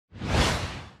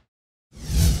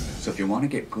So if you want to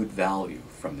get good value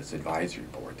from this advisory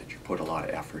board that you put a lot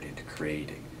of effort into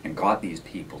creating and got these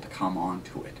people to come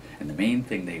onto it, and the main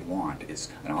thing they want is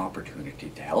an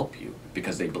opportunity to help you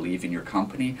because they believe in your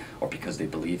company or because they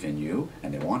believe in you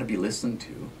and they want to be listened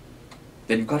to,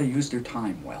 then you've got to use their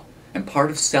time well. And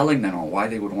part of selling them on why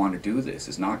they would want to do this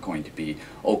is not going to be,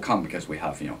 oh, come because we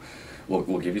have,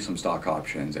 we'll give you some stock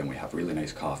options and we have really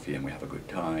nice coffee and we have a good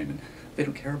time. And they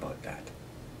don't care about that.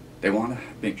 They want to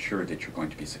make sure that you're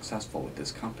going to be successful with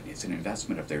this company. It's an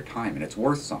investment of their time and it's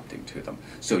worth something to them.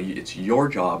 So it's your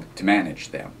job to manage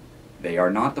them. They are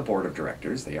not the board of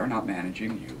directors. They are not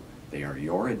managing you. They are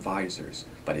your advisors.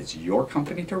 But it's your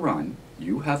company to run.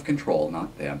 You have control,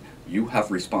 not them. You have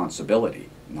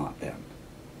responsibility, not them.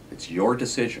 It's your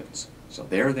decisions. So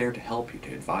they're there to help you,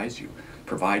 to advise you,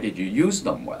 provided you use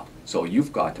them well. So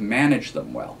you've got to manage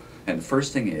them well. And the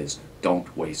first thing is,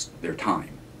 don't waste their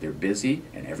time. They're busy,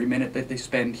 and every minute that they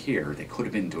spend here, they could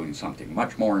have been doing something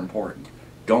much more important.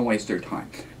 Don't waste their time.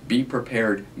 Be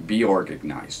prepared, be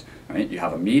organized. Right? You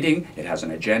have a meeting, it has an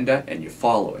agenda, and you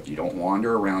follow it. You don't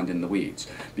wander around in the weeds.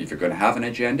 If you're going to have an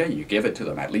agenda, you give it to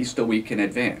them at least a week in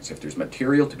advance. If there's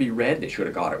material to be read, they should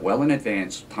have got it well in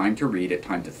advance, time to read it,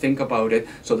 time to think about it,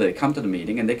 so that they come to the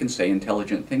meeting and they can say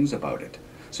intelligent things about it.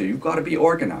 So you've got to be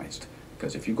organized.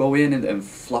 Because if you go in and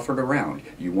fluff it around,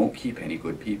 you won't keep any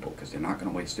good people because they're not going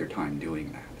to waste their time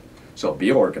doing that. So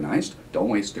be organized, don't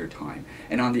waste their time.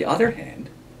 And on the other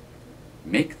hand,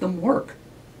 make them work.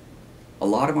 A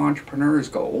lot of entrepreneurs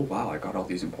go, oh wow, I got all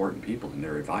these important people and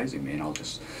they're advising me and I'll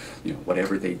just,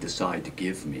 whatever they decide to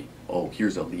give me, oh,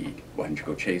 here's a lead, why don't you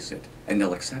go chase it? And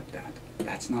they'll accept that.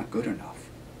 That's not good enough.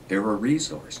 They're a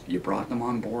resource. You brought them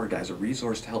on board as a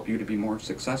resource to help you to be more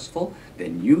successful,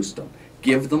 then use them.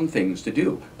 Give them things to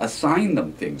do. Assign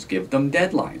them things. Give them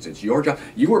deadlines. It's your job.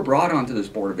 You were brought onto this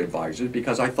board of advisors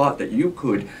because I thought that you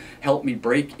could help me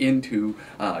break into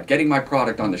getting my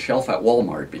product on the shelf at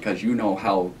Walmart because you know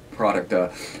how product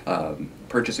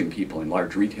purchasing people in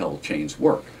large retail chains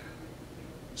work.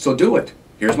 So do it.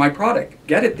 Here's my product.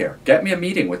 Get it there. Get me a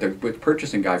meeting with the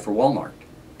purchasing guy for Walmart.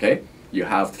 Okay? You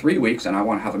have 3 weeks and I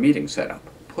want to have a meeting set up.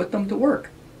 Put them to work.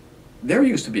 They're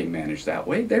used to being managed that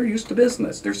way. They're used to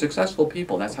business. They're successful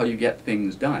people. That's how you get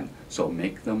things done. So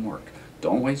make them work.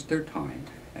 Don't waste their time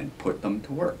and put them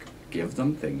to work. Give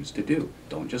them things to do.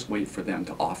 Don't just wait for them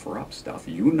to offer up stuff.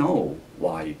 You know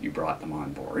why you brought them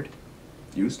on board.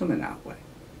 Use them in that way.